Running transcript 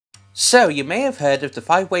So you may have heard of the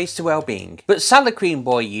 5 ways to well-being, but salad cream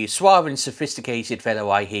boy, you suave and sophisticated fellow,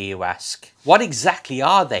 I hear you ask. What exactly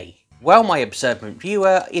are they? Well, my observant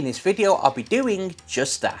viewer, in this video I'll be doing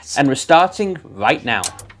just that. And we're starting right now.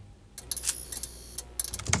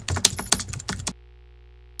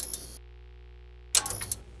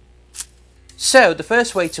 So the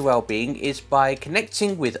first way to well-being is by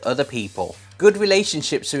connecting with other people. Good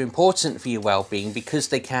relationships are important for your well-being because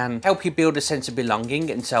they can help you build a sense of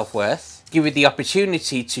belonging and self-worth, give you the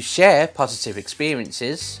opportunity to share positive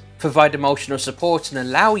experiences, provide emotional support and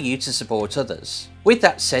allow you to support others. With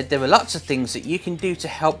that said, there are lots of things that you can do to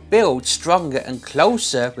help build stronger and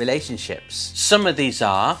closer relationships. Some of these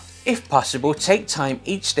are: if possible, take time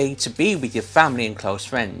each day to be with your family and close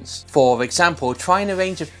friends. For example, try and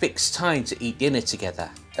arrange a fixed time to eat dinner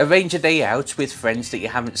together. Arrange a day out with friends that you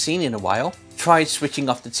haven't seen in a while. Try switching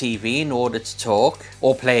off the TV in order to talk,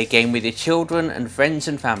 or play a game with your children and friends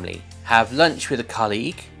and family. Have lunch with a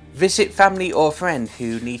colleague. Visit family or friend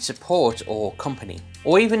who need support or company.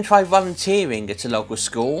 Or even try volunteering at a local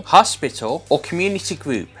school, hospital or community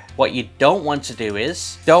group. What you don't want to do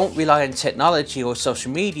is, don't rely on technology or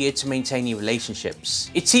social media to maintain your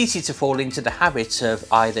relationships. It's easy to fall into the habit of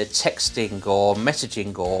either texting or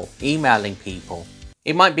messaging or emailing people.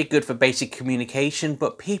 It might be good for basic communication,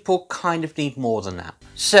 but people kind of need more than that.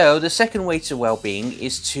 So the second way to well-being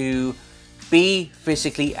is to be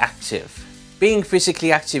physically active. Being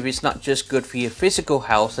physically active is not just good for your physical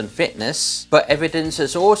health and fitness, but evidence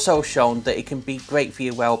has also shown that it can be great for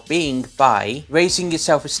your well-being by raising your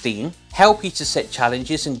self-esteem, help you to set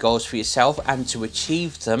challenges and goals for yourself and to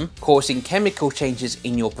achieve them, causing chemical changes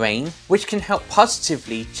in your brain, which can help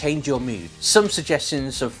positively change your mood. Some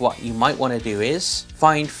suggestions of what you might want to do is: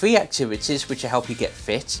 find free activities which will help you get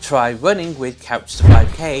fit. Try running with Couch to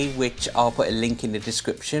 5K, which I'll put a link in the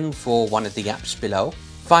description for one of the apps below.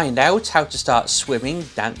 Find out how to start swimming,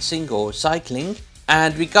 dancing or cycling.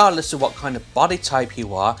 And regardless of what kind of body type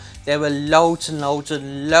you are, there are loads and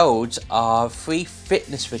loads of free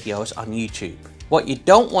fitness videos on YouTube. What you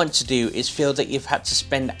don't want to do is feel that you've had to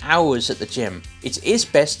spend hours at the gym. It is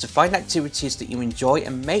best to find activities that you enjoy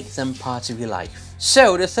and make them part of your life.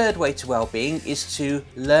 So the third way to well-being is to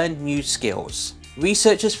learn new skills.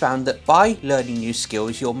 Research has found that by learning new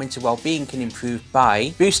skills, your mental well-being can improve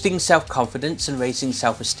by boosting self-confidence and raising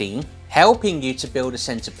self-esteem, helping you to build a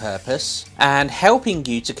sense of purpose, and helping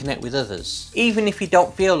you to connect with others. Even if you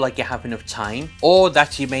don't feel like you have enough time, or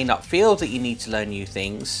that you may not feel that you need to learn new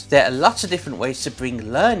things, there are lots of different ways to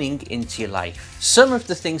bring learning into your life. Some of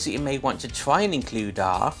the things that you may want to try and include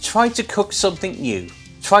are: try to cook something new.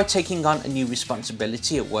 Try taking on a new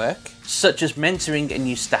responsibility at work, such as mentoring a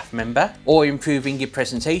new staff member or improving your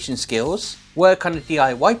presentation skills. Work on a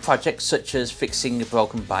DIY project such as fixing a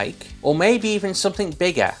broken bike, or maybe even something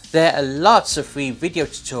bigger. There are lots of free video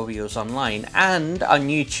tutorials online and on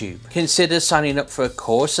YouTube. Consider signing up for a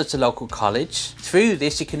course at a local college. Through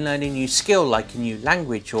this you can learn a new skill like a new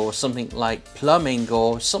language or something like plumbing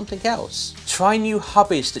or something else. Try new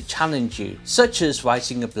hobbies that challenge you, such as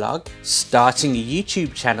writing a blog, starting a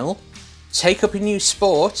YouTube channel, take up a new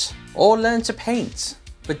sport, or learn to paint.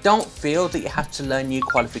 But don't feel that you have to learn new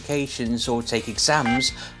qualifications or take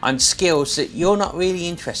exams on skills that you're not really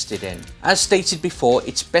interested in. As stated before,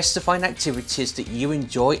 it's best to find activities that you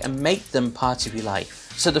enjoy and make them part of your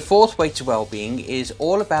life. So the fourth way to well-being is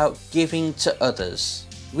all about giving to others.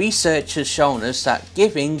 Research has shown us that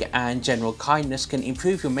giving and general kindness can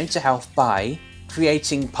improve your mental health by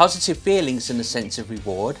creating positive feelings and a sense of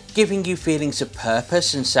reward, giving you feelings of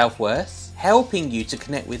purpose and self-worth, helping you to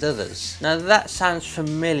connect with others. Now that sounds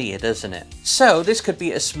familiar, doesn't it? So this could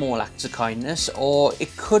be a small act of kindness, or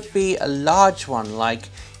it could be a large one like,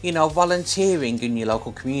 volunteering in your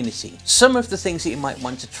local community. Some of the things that you might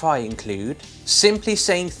want to try include simply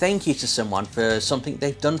saying thank you to someone for something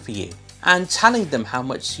they've done for you, and telling them how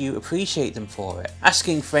much you appreciate them for it.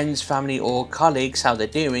 Asking friends, family or colleagues how they're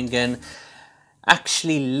doing and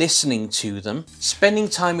actually listening to them. Spending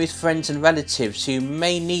time with friends and relatives who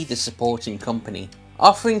may need the support and company.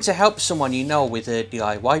 Offering to help someone you know with a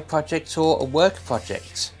DIY project or a work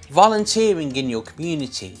project. Volunteering in your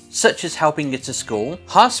community, such as helping at a school,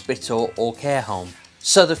 hospital or care home.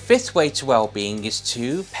 So the fifth way to well-being is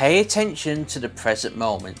to pay attention to the present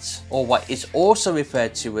moment, or what is also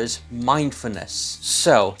referred to as mindfulness.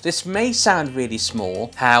 So this may sound really small,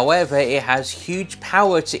 however it has huge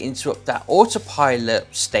power to interrupt that autopilot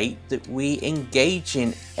state that we engage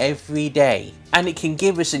in every day, and it can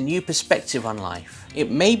give us a new perspective on life. It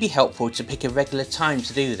may be helpful to pick a regular time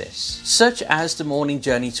to do this, such as the morning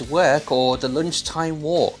journey to work or the lunchtime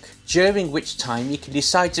walk. during which time you can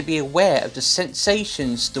decide to be aware of the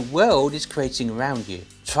sensations the world is creating around you.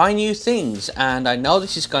 Try new things, and I know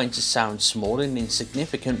this is going to sound small and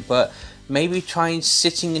insignificant, but maybe try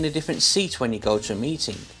sitting in a different seat when you go to a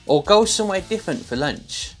meeting, or go somewhere different for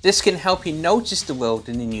lunch. This can help you notice the world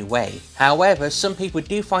in a new way. However, some people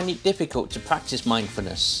do find it difficult to practice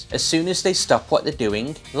mindfulness. As soon as they stop what they're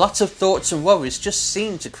doing, lots of thoughts and worries just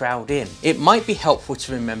seem to crowd in. It might be helpful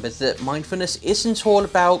to remember that mindfulness isn't all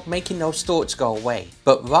about making those thoughts go away,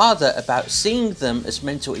 but rather about seeing them as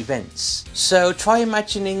mental events. So try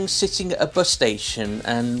imagining sitting at a bus station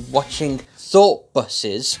and watching thought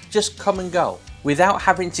buses just come and go without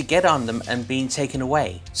having to get on them and being taken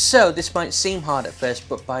away. So this might seem hard at first,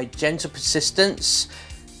 but by gentle persistence,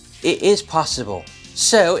 it is possible.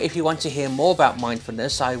 So if you want to hear more about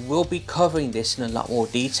mindfulness, I will be covering this in a lot more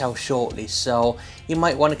detail shortly, so you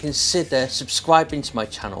might want to consider subscribing to my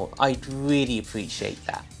channel. I'd really appreciate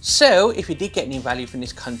that. So if you did get any value from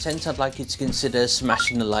this content, I'd like you to consider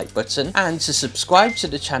smashing the like button and to subscribe to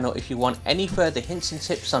the channel if you want any further hints and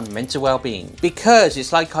tips on mental well-being. Because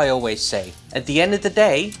it's like I always say, at the end of the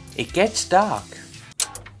day, it gets dark.